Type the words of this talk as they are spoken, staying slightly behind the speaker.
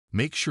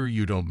Make sure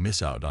you don't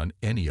miss out on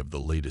any of the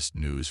latest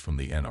news from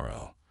the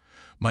NRL.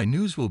 My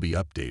news will be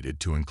updated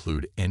to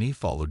include any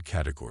followed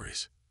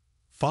categories.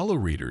 Follow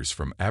readers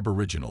from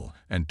Aboriginal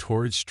and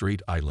Torres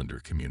Strait Islander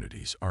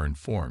communities are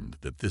informed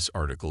that this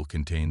article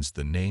contains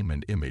the name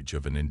and image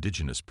of an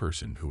Indigenous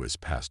person who has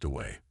passed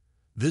away.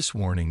 This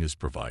warning is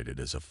provided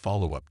as a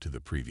follow-up to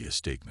the previous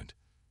statement.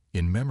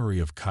 In memory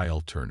of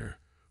Kyle Turner,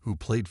 who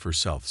played for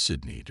South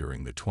Sydney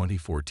during the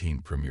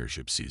 2014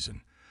 premiership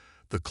season,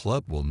 the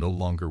club will no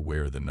longer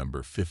wear the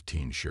number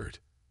 15 shirt.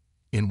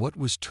 In what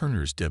was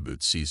Turner's debut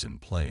season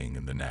playing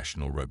in the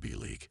National Rugby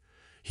League,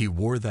 he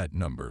wore that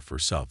number for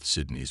South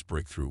Sydney's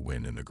breakthrough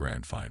win in the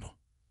grand final.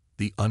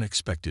 The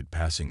unexpected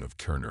passing of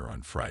Turner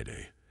on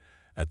Friday,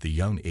 at the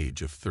young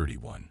age of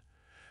 31,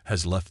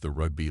 has left the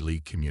rugby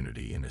league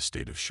community in a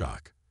state of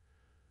shock.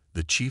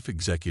 The chief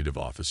executive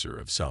officer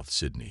of South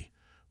Sydney,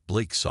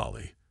 Blake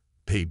Solly,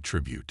 paid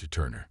tribute to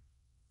Turner.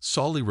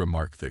 Solly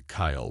remarked that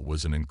Kyle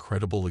was an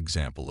incredible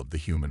example of the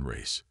human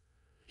race.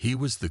 He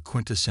was the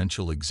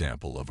quintessential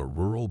example of a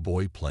rural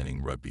boy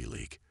playing rugby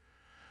league.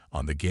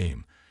 On the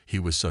game, he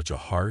was such a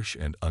harsh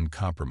and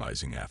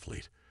uncompromising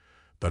athlete,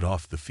 but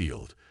off the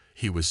field,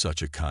 he was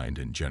such a kind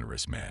and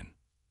generous man.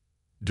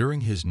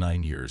 During his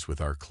 9 years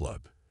with our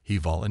club, he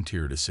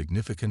volunteered a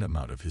significant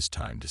amount of his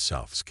time to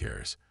South's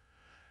cares.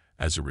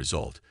 As a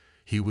result,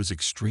 he was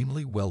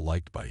extremely well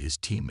liked by his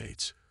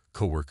teammates,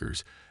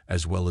 co-workers,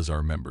 as well as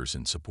our members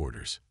and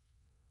supporters.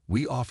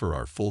 We offer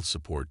our full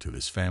support to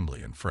his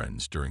family and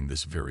friends during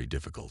this very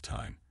difficult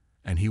time,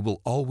 and he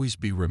will always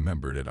be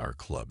remembered at our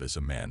club as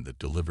a man that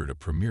delivered a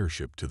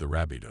premiership to the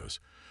Rabbitohs,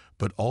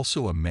 but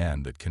also a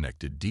man that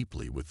connected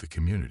deeply with the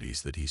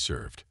communities that he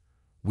served.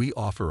 We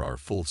offer our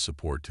full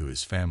support to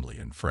his family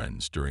and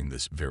friends during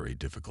this very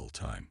difficult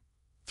time.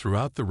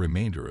 Throughout the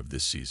remainder of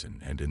this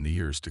season and in the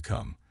years to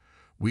come,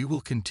 we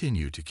will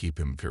continue to keep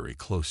him very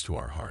close to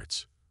our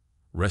hearts.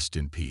 Rest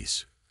in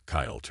peace,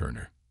 Kyle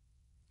Turner.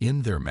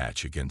 In their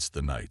match against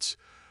the Knights,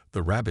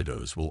 the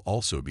Rabbitohs will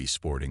also be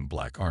sporting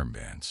black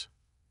armbands.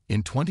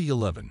 In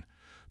 2011,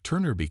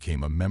 Turner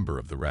became a member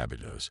of the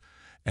Rabbitohs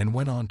and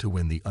went on to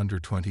win the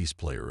Under-20s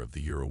Player of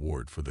the Year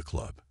award for the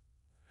club.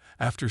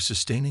 After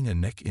sustaining a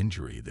neck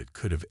injury that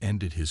could have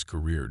ended his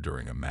career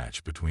during a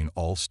match between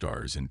All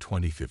Stars in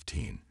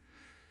 2015,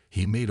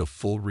 he made a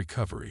full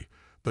recovery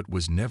but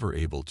was never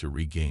able to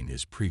regain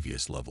his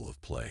previous level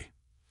of play.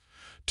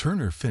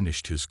 Turner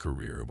finished his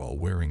career while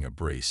wearing a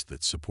brace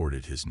that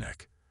supported his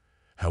neck.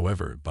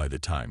 However, by the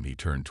time he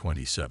turned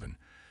 27,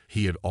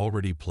 he had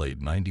already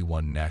played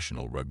 91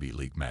 National Rugby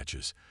League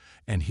matches,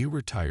 and he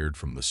retired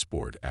from the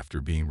sport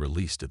after being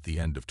released at the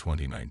end of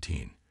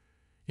 2019.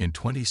 In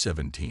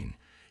 2017,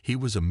 he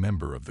was a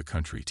member of the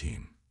country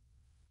team.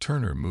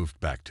 Turner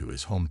moved back to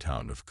his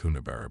hometown of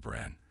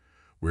Coonabarabran,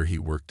 where he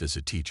worked as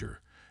a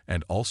teacher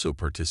and also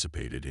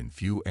participated in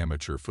few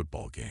amateur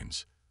football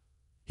games.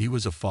 He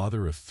was a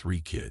father of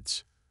 3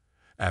 kids.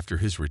 After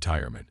his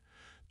retirement,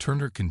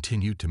 Turner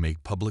continued to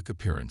make public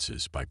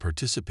appearances by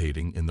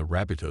participating in the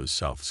Rabbitohs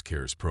South's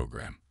Cares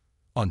program.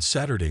 On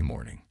Saturday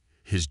morning,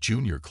 his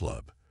junior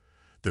club,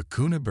 the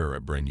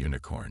Coonabarabran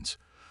Unicorns,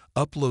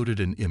 uploaded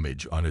an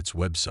image on its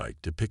website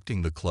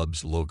depicting the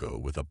club's logo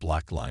with a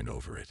black line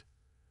over it.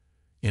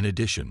 In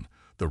addition,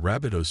 the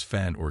Rabbitohs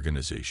fan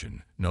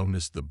organization, known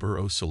as the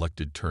Burrow,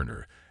 selected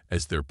Turner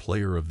as their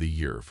Player of the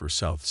Year for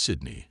South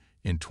Sydney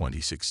in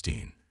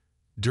 2016.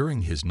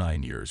 During his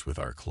 9 years with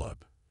our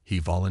club, he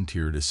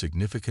volunteered a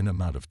significant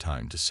amount of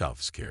time to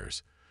South's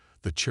Cares,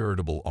 the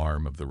charitable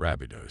arm of the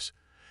Rabbitohs,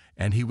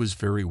 and he was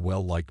very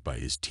well liked by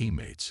his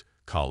teammates,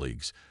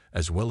 colleagues,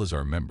 as well as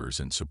our members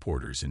and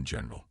supporters in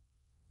general.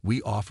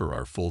 We offer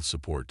our full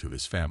support to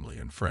his family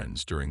and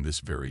friends during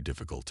this very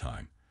difficult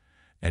time,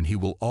 and he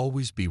will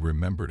always be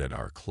remembered at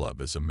our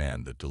club as a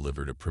man that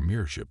delivered a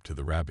premiership to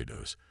the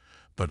Rabbitohs,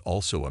 but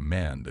also a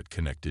man that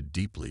connected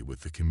deeply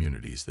with the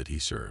communities that he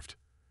served.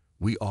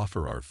 We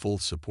offer our full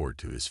support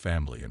to his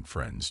family and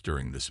friends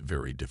during this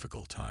very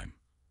difficult time.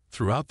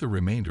 Throughout the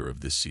remainder of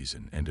this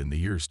season and in the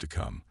years to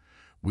come,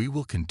 we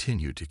will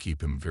continue to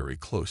keep him very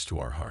close to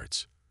our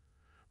hearts.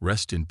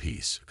 Rest in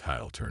peace,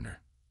 Kyle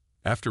Turner.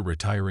 After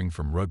retiring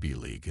from rugby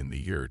league in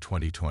the year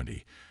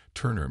 2020,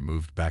 Turner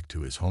moved back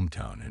to his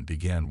hometown and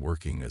began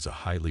working as a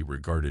highly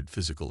regarded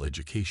physical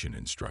education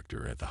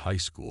instructor at the high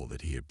school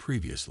that he had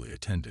previously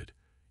attended.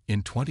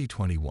 In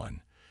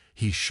 2021,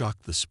 he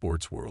shocked the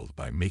sports world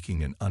by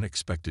making an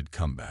unexpected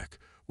comeback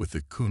with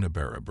the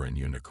Coonabarabran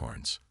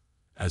Unicorns.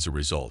 As a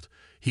result,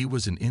 he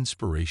was an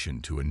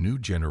inspiration to a new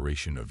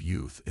generation of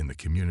youth in the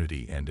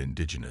community and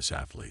Indigenous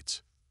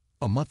athletes.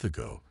 A month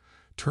ago,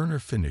 Turner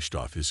finished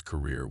off his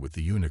career with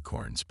the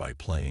Unicorns by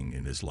playing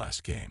in his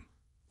last game.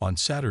 On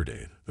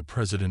Saturday, the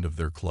president of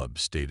their club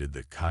stated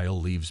that Kyle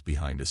leaves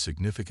behind a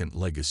significant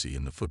legacy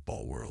in the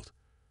football world.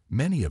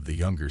 Many of the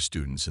younger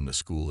students in the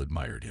school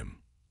admired him,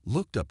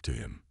 looked up to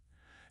him,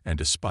 and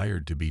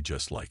aspired to be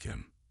just like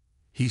him.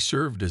 He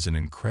served as an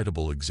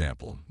incredible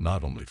example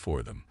not only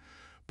for them,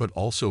 but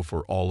also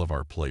for all of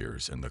our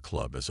players and the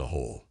club as a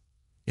whole.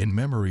 In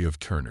memory of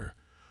Turner,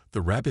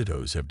 The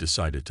Rabbitohs have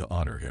decided to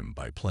honor him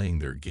by playing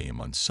their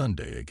game on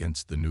Sunday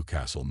against the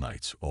Newcastle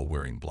Knights while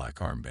wearing black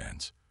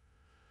armbands.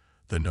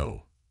 The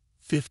No.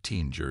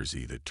 15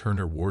 jersey that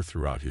Turner wore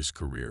throughout his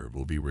career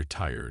will be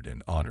retired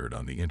and honored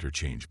on the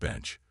interchange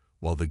bench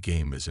while the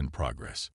game is in progress.